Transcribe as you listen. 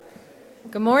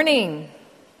Good morning.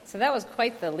 So that was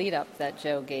quite the lead up that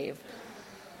Joe gave.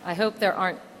 I hope there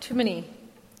aren't too many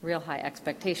real high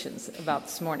expectations about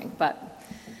this morning, but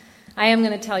I am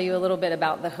going to tell you a little bit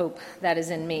about the hope that is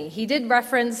in me. He did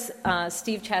reference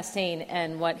Steve Chastain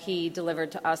and what he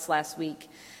delivered to us last week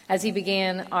as he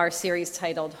began our series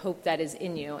titled Hope That Is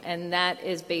In You, and that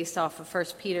is based off of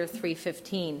 1 Peter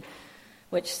 3:15,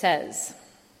 which says,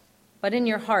 "But in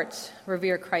your hearts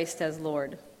revere Christ as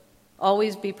Lord.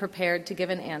 Always be prepared to give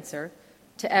an answer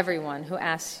to everyone who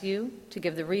asks you to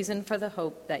give the reason for the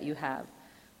hope that you have,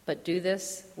 but do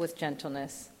this with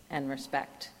gentleness and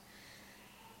respect."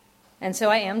 And so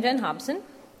I am Jen Hobson,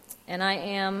 and I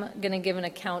am going to give an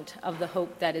account of the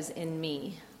hope that is in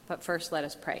me. But first, let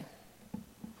us pray.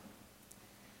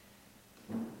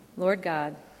 Lord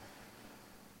God,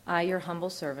 I, your humble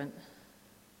servant,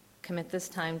 commit this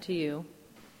time to you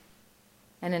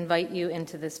and invite you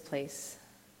into this place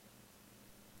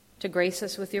to grace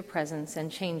us with your presence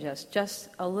and change us just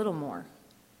a little more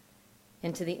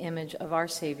into the image of our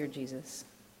Savior Jesus.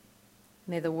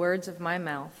 May the words of my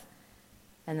mouth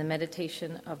and the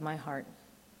meditation of my heart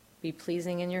be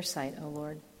pleasing in your sight, O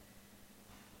Lord.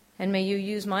 And may you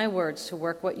use my words to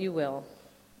work what you will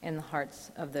in the hearts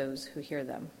of those who hear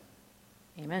them.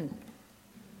 Amen.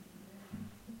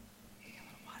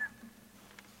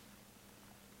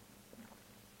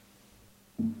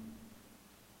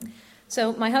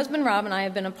 So my husband Rob and I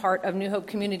have been a part of New Hope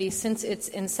Community since its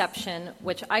inception,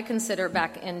 which I consider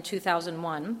back in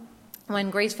 2001, when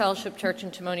Grace Fellowship Church in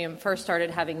Timonium first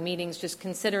started having meetings, just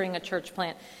considering a church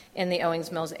plant in the Owings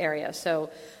Mills area. So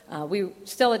we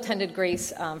still attended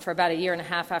Grace for about a year and a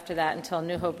half after that until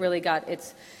New Hope really got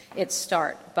its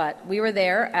start. But we were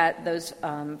there at those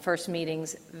first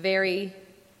meetings very,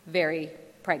 very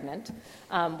pregnant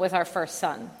with our first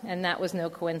son, and that was no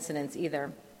coincidence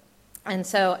either. And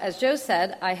so, as Joe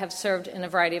said, I have served in a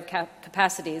variety of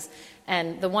capacities,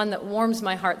 and the one that warms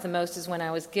my heart the most is when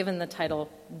I was given the title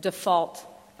Default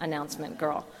Announcement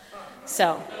Girl.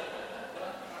 So,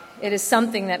 it is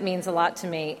something that means a lot to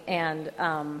me, and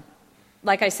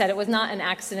like I said, it was not an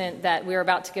accident that we were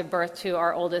about to give birth to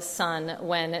our oldest son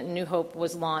when New Hope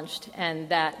was launched, and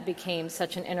that became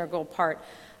such an integral part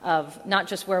of not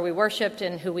just where we worshiped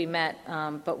and who we met,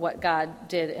 but what God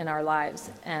did in our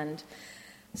lives. And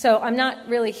so I'm not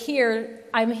really here.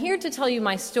 I'm here to tell you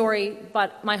my story,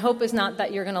 but my hope is not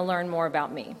that you're going to learn more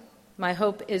about me. My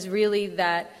hope is really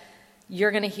that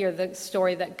you're going to hear the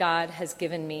story that God has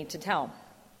given me to tell.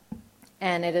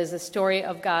 And it is a story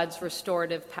of God's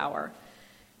restorative power.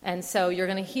 And so you're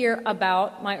going to hear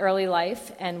about my early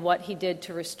life and what he did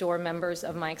to restore members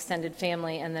of my extended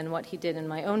family, and then what he did in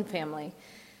my own family.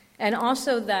 And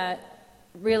also that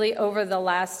really over the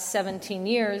last 17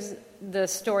 years, the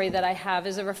story that I have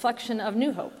is a reflection of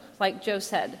New Hope. Like Joe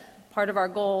said, part of our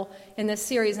goal in this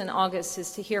series in August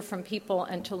is to hear from people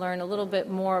and to learn a little bit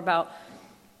more about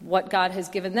what God has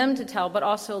given them to tell, but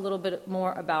also a little bit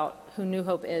more about who New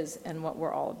Hope is and what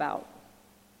we're all about.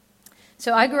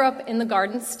 So I grew up in the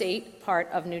Garden State part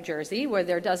of New Jersey, where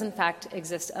there does in fact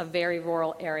exist a very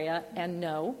rural area, and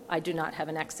no, I do not have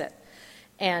an exit.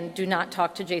 And do not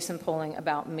talk to Jason Poling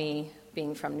about me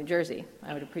being from New Jersey.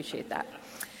 I would appreciate that.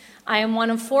 I am one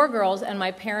of 4 girls, and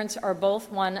my parents are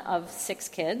both one of 6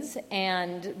 kids,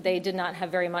 and they did not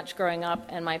have very much growing up,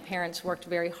 and my parents worked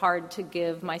very hard to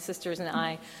give my sisters and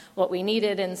I what we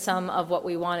needed and some of what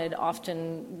we wanted,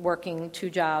 often working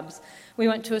 2 jobs. We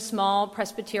went to a small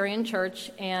Presbyterian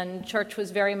church, and church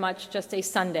was very much just a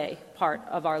Sunday part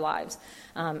of our lives,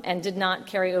 and did not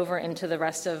carry over into the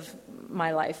rest of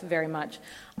my life very much.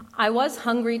 I was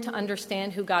hungry to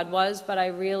understand who God was, but I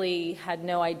really had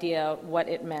no idea what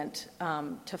it meant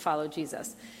to follow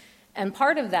Jesus. And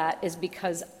part of that is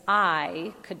because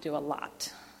I could do a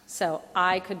lot. So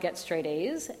I could get straight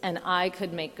A's, and I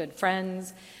could make good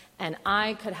friends, and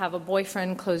I could have a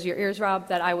boyfriend, close your ears, Rob,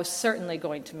 that I was certainly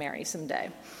going to marry someday.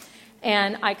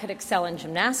 And I could excel in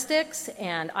gymnastics,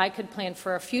 and I could plan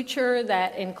for a future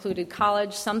that included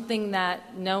college, something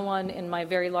that no one in my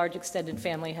very large extended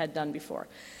family had done before.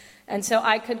 And so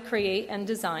I could create and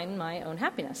design my own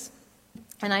happiness.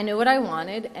 And I knew what I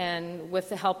wanted, and with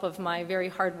the help of my very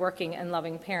hardworking and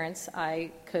loving parents,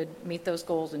 I could meet those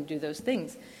goals and do those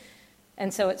things.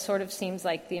 And so it sort of seems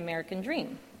like the American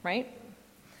dream, right?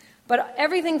 But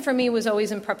everything for me was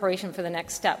always in preparation for the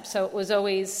next step. So it was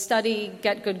always study,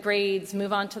 get good grades,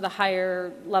 move on to the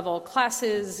higher level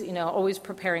classes, always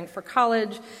preparing for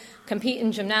college, compete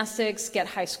in gymnastics, get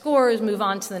high scores, move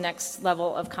on to the next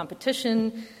level of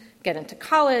competition, get into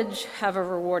college, have a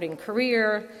rewarding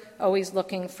career, always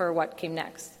looking for what came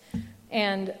next.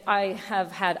 And I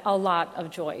have had a lot of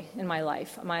joy in my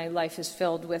life. My life is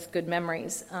filled with good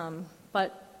memories,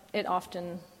 but it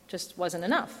often just wasn't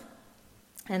enough.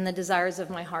 And the desires of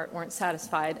my heart weren't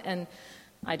satisfied, and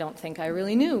I don't think I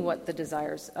really knew what the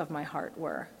desires of my heart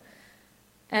were.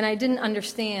 And I didn't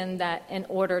understand that in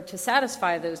order to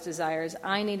satisfy those desires,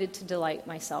 I needed to delight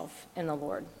myself in the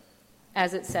Lord,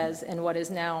 as it says in what is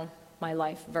now my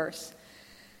life verse.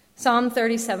 Psalm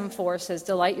 37:4 says,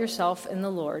 "Delight yourself in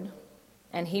the Lord,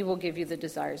 and he will give you the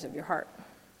desires of your heart."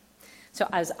 So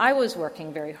as I was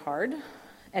working very hard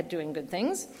at doing good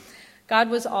things, God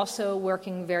was also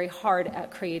working very hard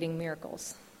at creating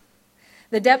miracles,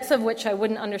 the depth of which I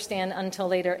wouldn't understand until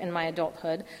later in my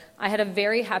adulthood. I had a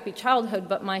very happy childhood,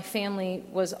 but my family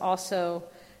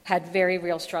had very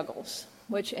real struggles,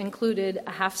 which included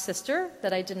a half-sister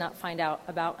that I did not find out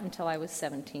about until I was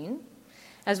 17,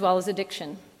 as well as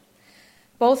addiction,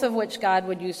 both of which God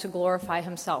would use to glorify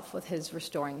himself with his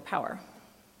restoring power.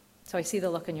 So I see the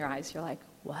look in your eyes. You're like,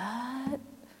 what?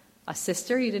 A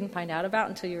sister you didn't find out about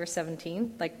until you were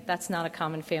 17? Like, that's not a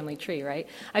common family tree, right?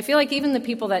 I feel like even the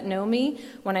people that know me,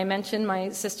 when I mention my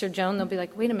sister Joan, they'll be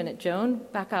like, wait a minute, Joan,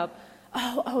 back up.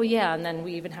 Oh, yeah, and then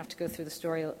we even have to go through the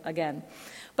story again.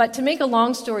 But to make a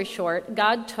long story short,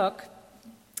 God took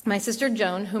my sister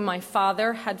Joan, whom my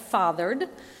father had fathered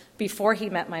before he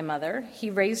met my mother.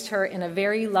 He raised her in a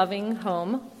very loving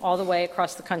home all the way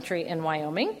across the country in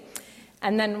Wyoming,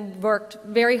 and then worked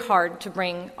very hard to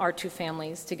bring our two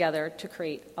families together to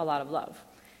create a lot of love.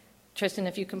 Tristan,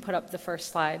 if you can put up the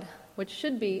first slide, which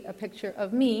should be a picture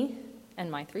of me and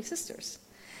my three sisters.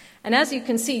 And as you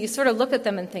can see, you sort of look at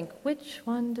them and think, which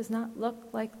one does not look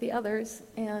like the others?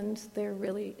 And there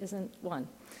really isn't one.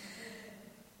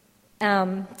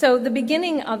 So the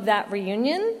beginning of that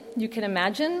reunion, you can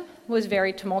imagine, was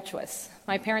very tumultuous.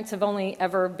 My parents have only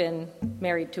ever been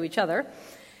married to each other,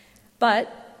 but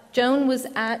Joan was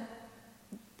at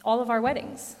all of our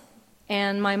weddings,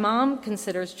 and my mom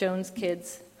considers Joan's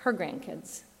kids her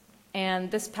grandkids.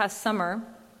 And this past summer,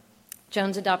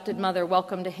 Joan's adopted mother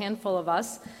welcomed a handful of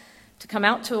us to come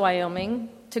out to Wyoming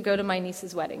to go to my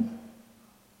niece's wedding,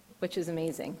 which is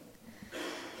amazing.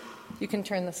 You can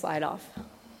turn the slide off.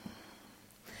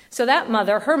 So that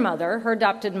mother, her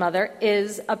adopted mother,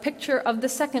 is a picture of the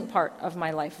second part of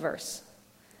my life verse.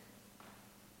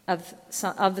 Of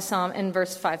the psalm in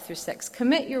verse 5 through 6.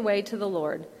 Commit your way to the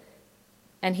Lord,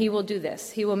 and he will do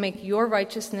this. He will make your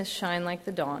righteousness shine like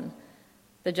the dawn,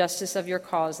 the justice of your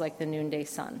cause like the noonday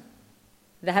sun.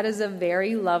 That is a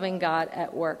very loving God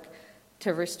at work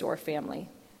to restore family.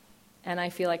 And I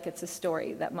feel like it's a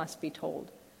story that must be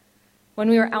told. When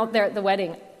we were out there at the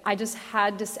wedding, I just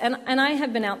had to, and I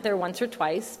have been out there once or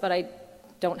twice, but I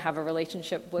don't have a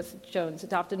relationship with Joan's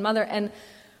adopted mother, and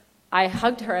I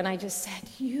hugged her and I just said,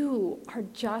 you are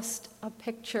just a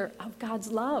picture of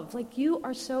God's love. Like, you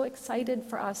are so excited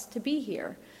for us to be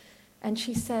here. And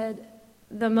she said,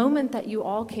 the moment that you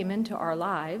all came into our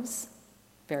lives,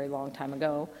 very long time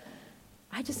ago,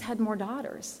 I just had more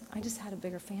daughters. I just had a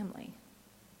bigger family.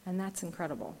 And that's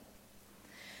incredible.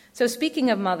 So speaking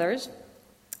of mothers,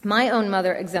 my own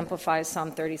mother exemplifies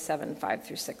Psalm 37, 5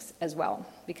 through 6 as well.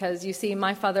 Because you see,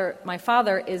 my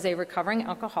father is a recovering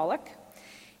alcoholic.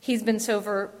 He's been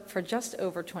sober for just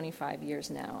over 25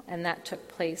 years now, and that took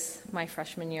place my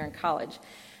freshman year in college.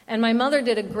 And my mother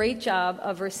did a great job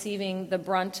of receiving the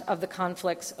brunt of the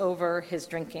conflicts over his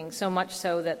drinking, so much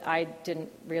so that I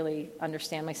didn't really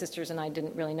understand. My sisters and I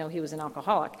didn't really know he was an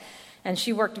alcoholic. And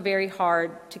she worked very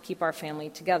hard to keep our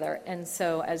family together. And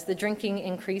so as the drinking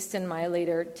increased in my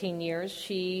later teen years,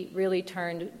 she really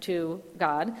turned to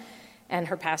God and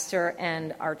her pastor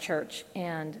and our church,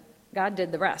 and God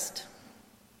did the rest.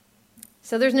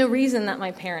 So there's no reason that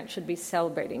my parents should be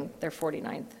celebrating their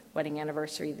 49th wedding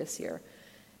anniversary this year,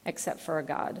 except for a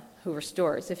God who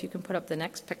restores. If you can put up the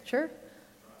next picture.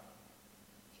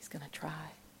 He's going to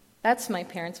try. That's my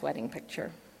parents' wedding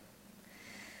picture.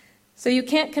 So you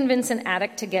can't convince an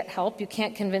addict to get help. You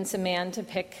can't convince a man to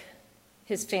pick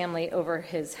his family over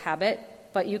his habit,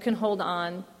 but you can hold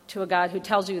on to a God who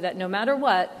tells you that no matter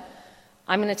what,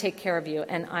 I'm going to take care of you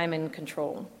and I'm in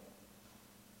control.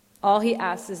 All he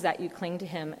asks is that you cling to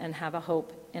him and have a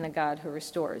hope in a God who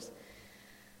restores.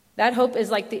 That hope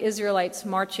is like the Israelites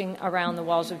marching around the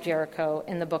walls of Jericho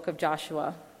in the book of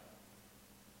Joshua.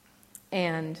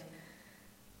 And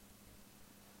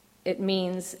it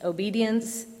means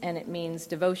obedience and it means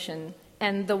devotion.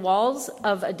 And the walls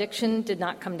of addiction did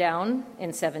not come down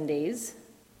in 7 days,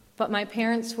 but my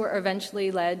parents were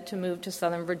eventually led to move to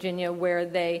Southern Virginia, where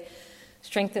they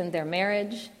strengthened their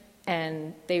marriage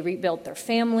and they rebuilt their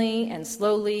family, and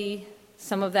slowly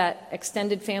Some of that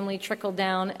extended family trickled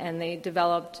down, and they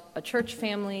developed a church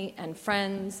family and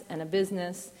friends and a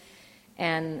business.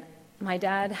 And my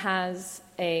dad has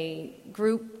a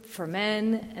group for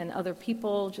men and other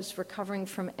people just recovering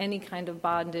from any kind of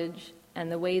bondage,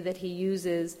 and the way that he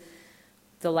uses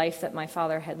the life that my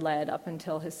father had led up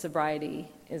until his sobriety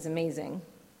is amazing.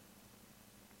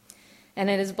 And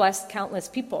it has blessed countless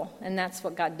people, and that's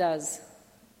what God does.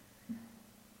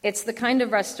 It's the kind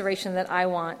of restoration that I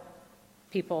want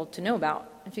people to know about.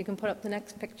 If you can put up the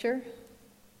next picture.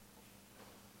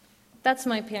 That's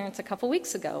my parents a couple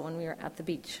weeks ago when we were at the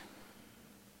beach.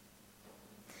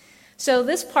 So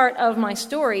this part of my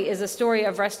story is a story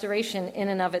of restoration in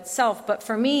and of itself, but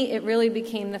for me, it really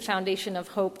became the foundation of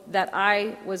hope that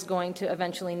I was going to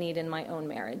eventually need in my own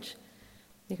marriage.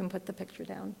 You can put the picture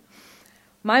down.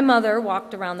 My mother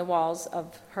walked around the walls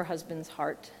of her husband's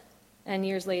heart, and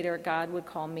years later, God would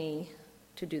call me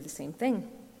to do the same thing.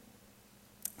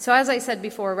 So as I said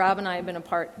before, Rob and I have been a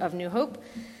part of New Hope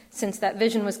since that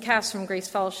vision was cast from Grace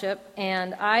Fellowship,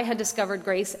 and I had discovered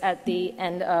Grace at the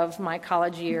end of my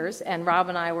college years, and Rob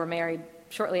and I were married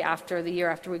shortly after, the year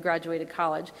after we graduated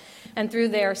college. And through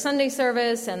their Sunday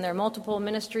service and their multiple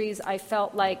ministries, I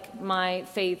felt like my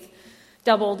faith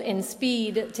doubled in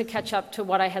speed to catch up to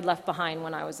what I had left behind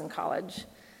when I was in college.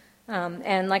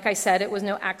 And like I said, it was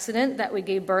no accident that we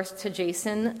gave birth to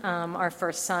Jason, our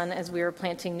first son, as we were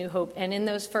planting New Hope. And in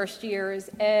those first years,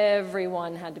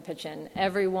 everyone had to pitch in.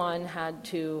 Everyone had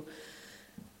to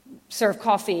serve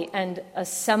coffee and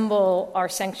assemble our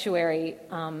sanctuary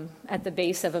at the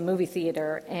base of a movie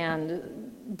theater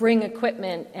and bring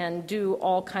equipment and do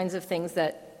all kinds of things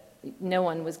that no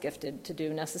one was gifted to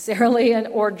do necessarily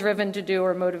or driven to do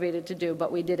or motivated to do,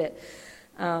 but we did it.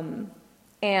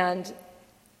 And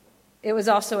it was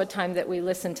also a time that we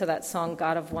listened to that song,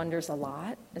 God of Wonders, a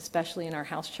lot, especially in our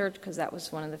house church, because that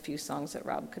was one of the few songs that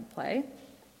Rob could play.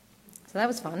 So that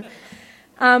was fun.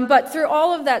 But through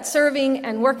all of that serving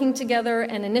and working together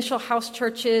and initial house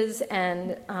churches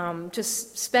and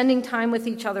just spending time with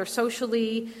each other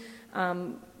socially,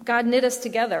 God knit us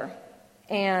together.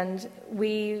 And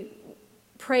we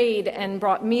prayed and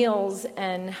brought meals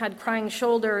and had crying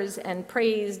shoulders and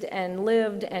praised and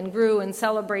lived and grew and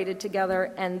celebrated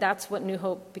together, and that's what New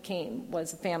Hope became,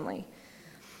 was a family.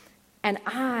 And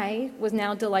I was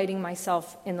now delighting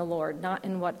myself in the Lord, not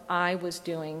in what I was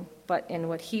doing, but in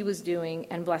what he was doing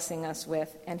and blessing us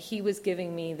with, and he was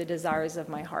giving me the desires of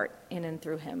my heart in and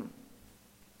through him.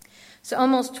 So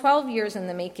almost 12 years in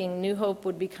the making, New Hope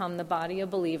would become the body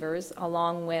of believers,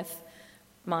 along with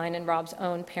mine and Rob's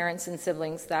own parents and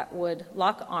siblings, that would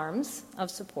lock arms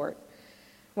of support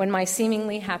when my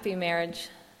seemingly happy marriage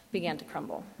began to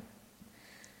crumble.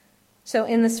 So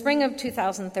in the spring of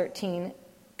 2013,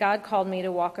 God called me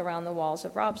to walk around the walls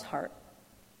of Rob's heart.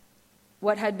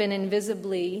 What had been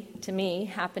invisibly to me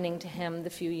happening to him the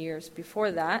few years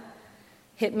before that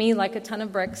hit me like a ton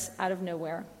of bricks out of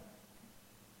nowhere.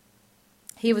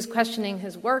 He was questioning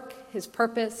his work, his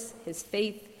purpose, his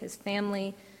faith, his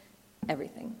family,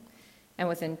 everything. And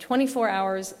within 24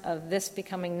 hours of this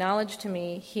becoming knowledge to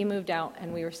me, he moved out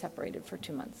and we were separated for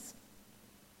 2 months.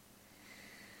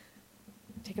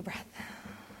 Take a breath.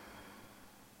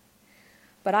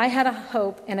 But I had a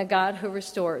hope in a God who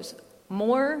restores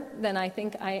more than I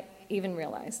think I even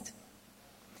realized.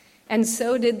 And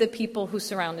so did the people who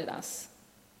surrounded us.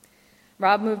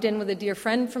 Rob moved in with a dear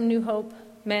friend from New Hope.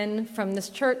 Men from this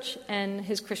church and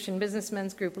his Christian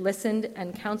businessmen's group listened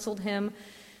and counseled him.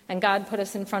 And God put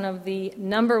us in front of the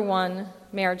 #1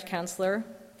 marriage counselor.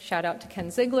 Shout out to Ken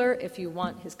Ziegler. If you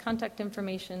want his contact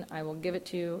information, I will give it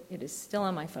to you. It is still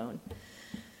on my phone.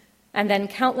 And then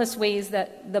countless ways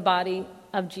that the body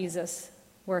of Jesus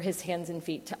were his hands and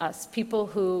feet to us. People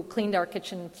who cleaned our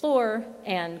kitchen floor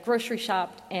and grocery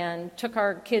shopped and took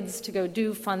our kids to go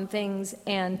do fun things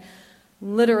and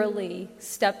literally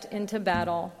stepped into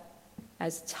battle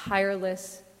as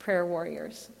tireless prayer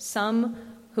warriors. Some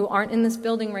who aren't in this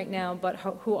building right now, but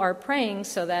who are praying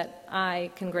so that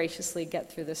I can graciously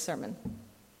get through this sermon.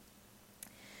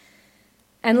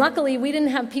 And luckily, we didn't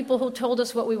have people who told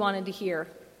us what we wanted to hear,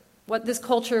 what this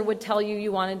culture would tell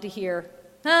you wanted to hear.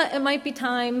 It might be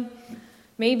time.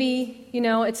 Maybe,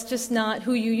 it's just not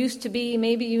who you used to be.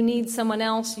 Maybe you need someone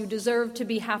else. You deserve to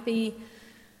be happy.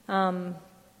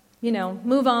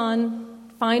 Move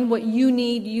on. Find what you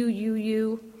need,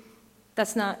 you.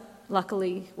 That's not,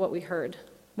 luckily, what we heard.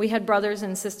 We had brothers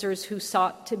and sisters who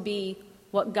sought to be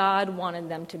what God wanted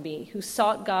them to be, who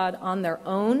sought God on their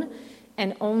own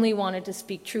and only wanted to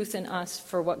speak truth in us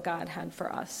for what God had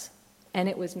for us. And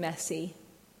it was messy,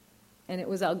 and it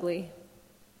was ugly,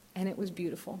 and it was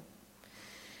beautiful.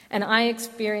 And I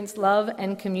experienced love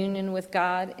and communion with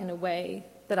God in a way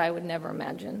that I would never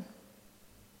imagine.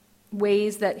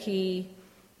 Ways that he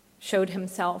showed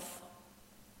himself,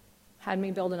 had me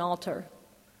build an altar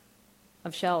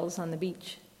of shells on the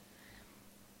beach,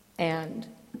 and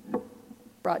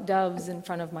brought doves in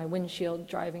front of my windshield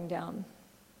driving down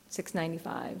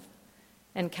 695,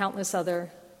 and countless other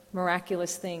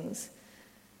miraculous things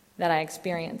that I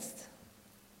experienced.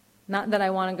 Not that I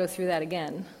want to go through that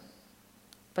again,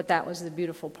 but that was the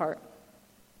beautiful part.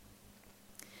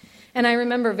 And I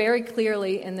remember very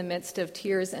clearly in the midst of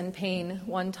tears and pain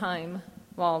one time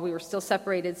while we were still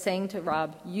separated saying to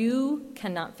Rob, "You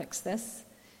cannot fix this,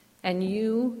 and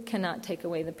you cannot take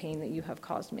away the pain that you have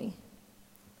caused me,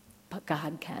 but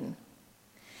God can."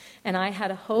 And I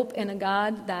had a hope in a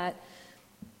God that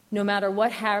no matter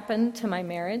what happened to my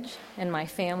marriage and my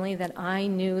family, that I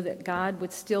knew that God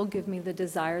would still give me the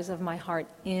desires of my heart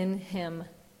in him,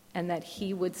 and that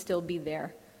he would still be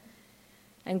there.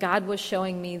 And God was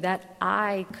showing me that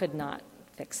I could not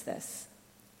fix this.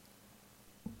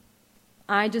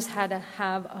 I just had to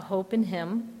have a hope in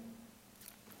him,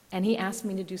 and he asked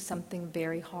me to do something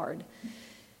very hard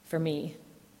for me.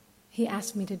 He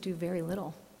asked me to do very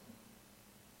little.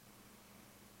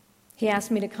 He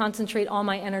asked me to concentrate all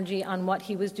my energy on what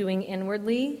he was doing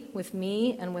inwardly with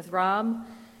me and with Rob,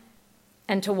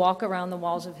 and to walk around the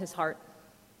walls of his heart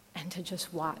and to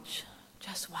just watch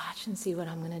and see what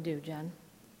I'm going to do, Jen.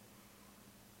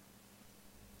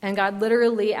 And God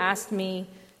literally asked me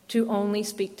to only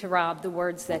speak to Rob the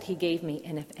words that he gave me.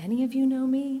 And if any of you know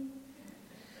me,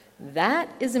 that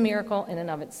is a miracle in and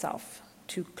of itself.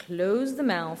 To close the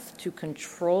mouth, to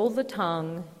control the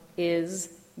tongue, is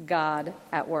God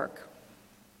at work.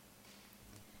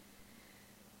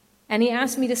 And he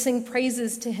asked me to sing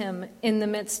praises to him in the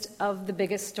midst of the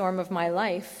biggest storm of my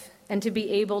life, and to be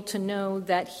able to know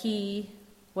that he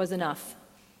was enough.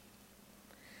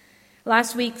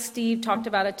 Last week, Steve talked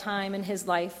about a time in his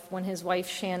life when his wife,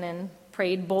 Shannon,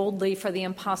 prayed boldly for the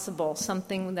impossible,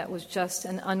 something that was just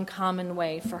an uncommon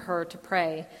way for her to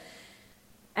pray.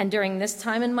 And during this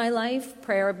time in my life,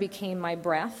 prayer became my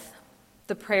breath.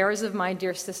 The prayers of my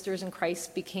dear sisters in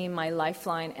Christ became my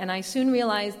lifeline. And I soon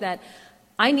realized that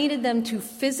I needed them to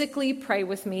physically pray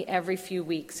with me every few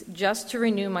weeks, just to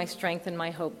renew my strength and my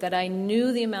hope, that I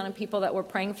knew the amount of people that were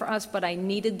praying for us, but I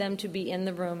needed them to be in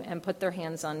the room and put their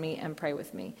hands on me and pray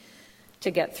with me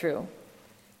to get through.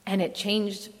 And it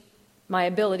changed my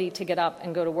ability to get up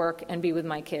and go to work and be with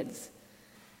my kids.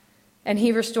 And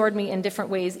he restored me in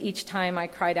different ways each time I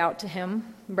cried out to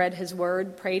him, read his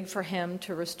word, prayed for him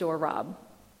to restore Rob.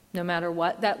 No matter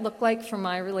what that looked like for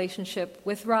my relationship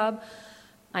with Rob,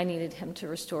 I needed him to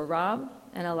restore Rob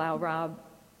and allow Rob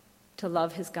to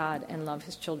love his God and love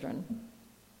his children.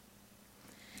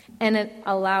 And it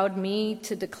allowed me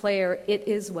to declare, "It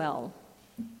is well,"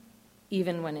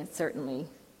 even when it certainly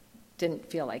didn't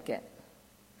feel like it.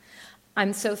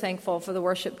 I'm so thankful for the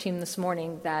worship team this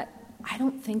morning that I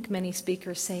don't think many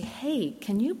speakers say, "Hey,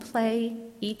 can you play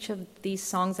each of these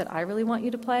songs that I really want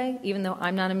you to play?" Even though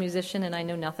I'm not a musician and I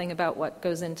know nothing about what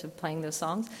goes into playing those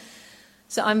songs.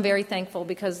 So I'm very thankful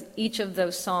because each of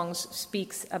those songs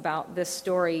speaks about this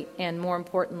story and, more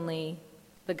importantly,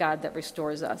 the God that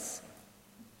restores us.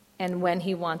 And when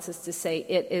he wants us to say,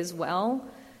 "It is well,"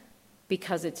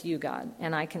 because it's you, God,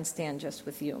 and I can stand just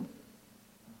with you.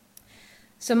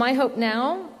 So my hope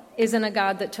now is in a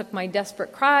God that took my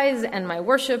desperate cries and my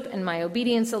worship and my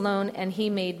obedience alone, and he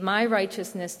made my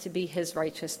righteousness to be his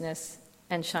righteousness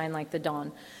and shine like the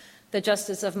dawn. The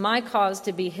justice of my cause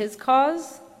to be his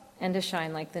cause, and to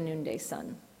shine like the noonday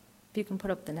sun. If you can put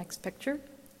up the next picture.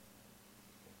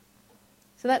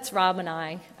 So that's Rob and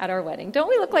I at our wedding. Don't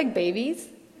we look like babies?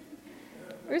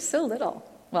 We're so little.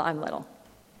 Well, I'm little.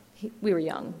 We were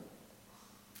young.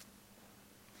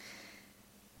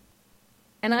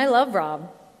 And I love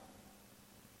Rob.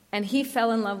 And he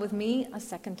fell in love with me a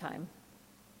second time.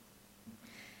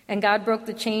 And God broke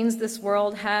the chains this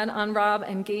world had on Rob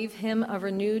and gave him a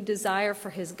renewed desire for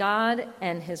his God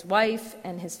and his wife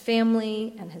and his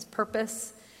family and his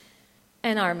purpose.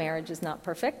 And our marriage is not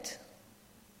perfect,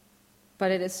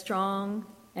 but it is strong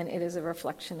and it is a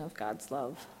reflection of God's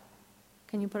love.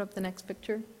 Can you put up the next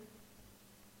picture?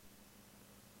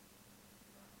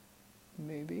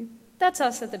 Maybe. That's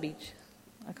us at the beach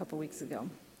a couple weeks ago.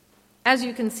 As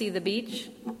you can see, the beach,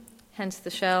 hence the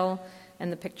shell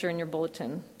and the picture in your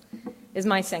bulletin, is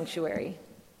my sanctuary.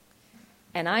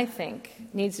 And I think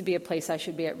needs to be a place I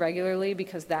should be at regularly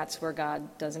because that's where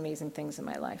God does amazing things in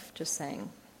my life. Just saying.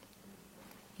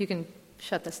 You can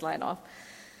shut the slide off.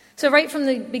 So right from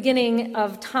the beginning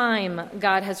of time,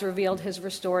 God has revealed his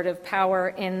restorative power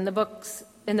in the books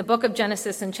in the book of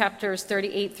Genesis in chapters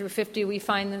 38 through 50, we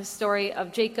find the story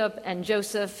of Jacob and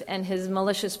Joseph and his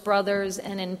malicious brothers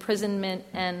and imprisonment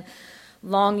and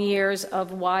long years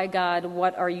of why, God,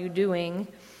 what are you doing?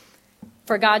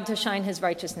 For God to shine his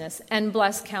righteousness and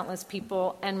bless countless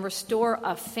people and restore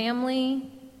a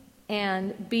family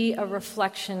and be a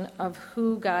reflection of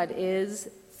who God is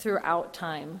throughout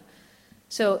time.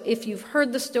 So if you've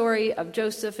heard the story of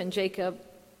Joseph and Jacob,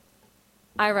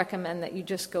 I recommend that you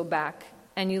just go back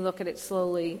and you look at it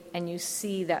slowly and you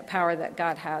see that power that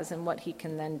God has and what he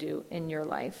can then do in your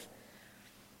life.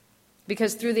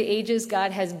 Because through the ages,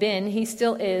 God has been, he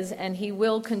still is, and he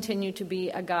will continue to be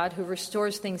a God who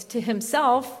restores things to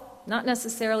himself, not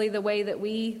necessarily the way that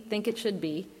we think it should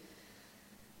be,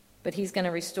 but he's going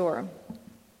to restore.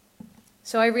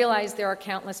 So I realize there are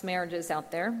countless marriages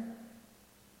out there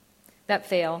that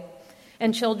fail,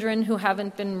 and children who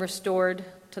haven't been restored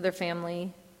to their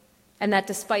family, and that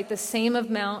despite the same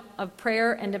amount of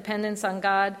prayer and dependence on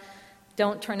God,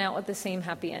 don't turn out with the same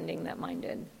happy ending that mine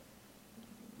did.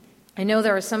 I know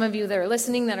there are some of you that are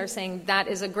listening that are saying, that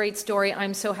is a great story.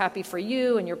 I'm so happy for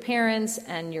you and your parents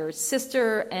and your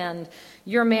sister and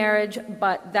your marriage,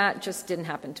 but that just didn't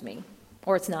happen to me,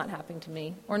 or it's not happening to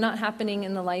me, or not happening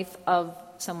in the life of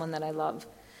someone that I love.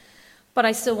 But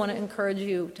I still want to encourage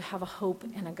you to have a hope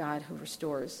in a God who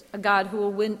restores, a God who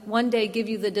will one day give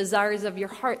you the desires of your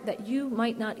heart that you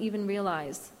might not even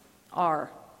realize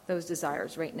are those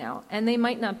desires right now. And they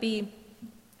might not be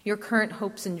your current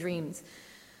hopes and dreams,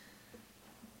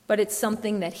 but it's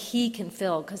something that he can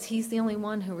fill because he's the only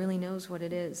one who really knows what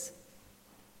it is.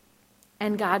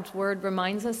 And God's word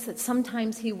reminds us that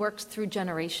sometimes he works through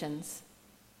generations.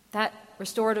 That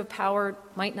restorative power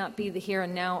might not be the here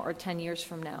and now or 10 years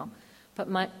from now, but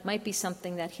might be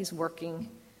something that he's working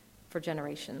for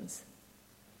generations.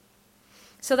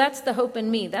 So that's the hope in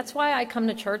me. That's why I come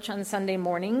to church on Sunday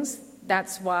mornings.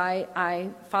 That's why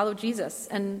I follow Jesus.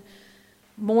 And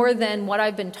more than what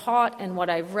I've been taught and what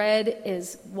I've read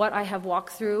is what I have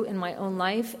walked through in my own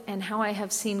life and how I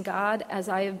have seen God as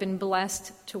I have been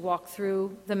blessed to walk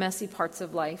through the messy parts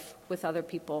of life with other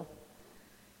people.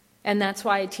 And that's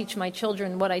why I teach my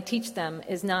children what I teach them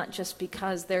is not just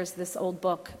because there's this old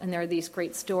book and there are these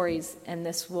great stories and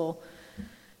this will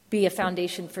be a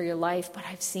foundation for your life, but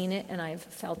I've seen it and I've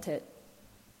felt it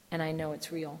and I know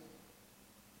it's real.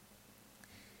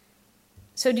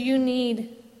 So do you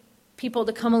need people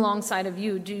to come alongside of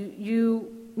you? Do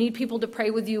you need people to pray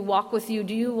with you, walk with you?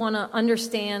 Do you want to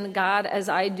understand God as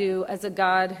I do, as a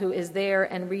God who is there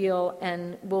and real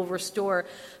and will restore?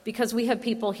 Because we have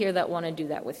people here that want to do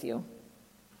that with you.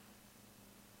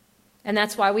 And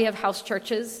that's why we have house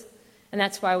churches, and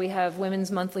that's why we have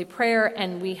women's monthly prayer,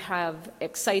 and we have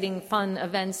exciting, fun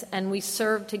events, and we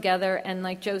serve together. And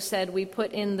like Joe said, we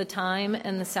put in the time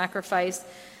and the sacrifice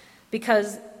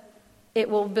because it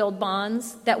will build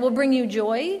bonds that will bring you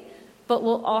joy, but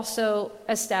will also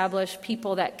establish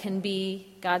people that can be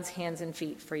God's hands and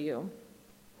feet for you.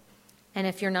 And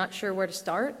if you're not sure where to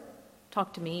start,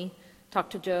 talk to me, talk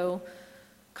to Joe,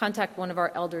 contact one of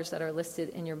our elders that are listed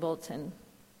in your bulletin,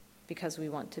 because we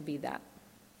want to be that.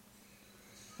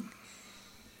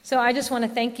 So I just want to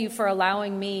thank you for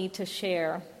allowing me to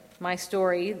share my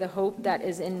story, the hope that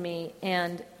is in me.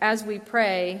 And as we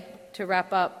pray to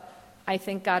wrap up, I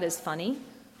think God is funny,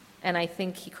 and I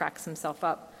think he cracks himself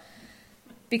up.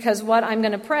 Because what I'm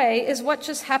going to pray is what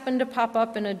just happened to pop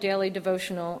up in a daily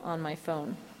devotional on my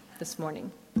phone this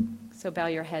morning. So bow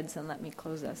your heads and let me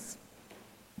close this.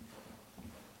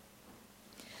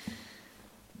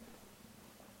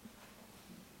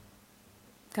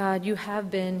 God, you have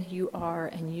been, you are,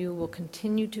 and you will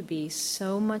continue to be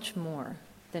so much more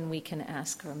than we can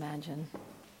ask or imagine.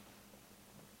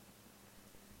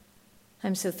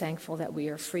 I'm so thankful that we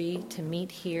are free to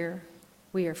meet here.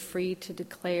 We are free to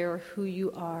declare who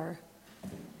you are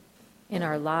in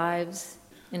our lives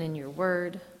and in your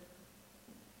word.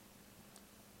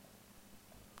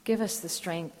 Give us the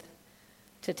strength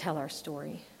to tell our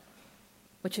story,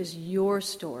 which is your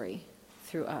story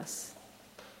through us.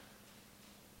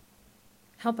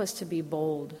 Help us to be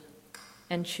bold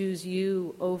and choose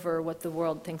you over what the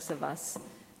world thinks of us,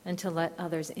 and to let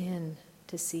others in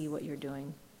to see what you're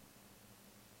doing.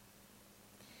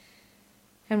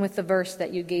 And with the verse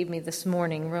that you gave me this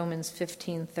morning, Romans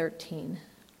 15:13,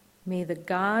 may the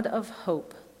God of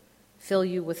hope fill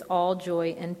you with all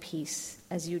joy and peace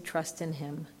as you trust in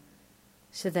him,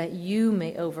 so that you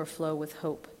may overflow with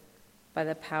hope by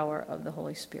the power of the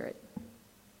Holy Spirit.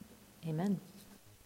 Amen.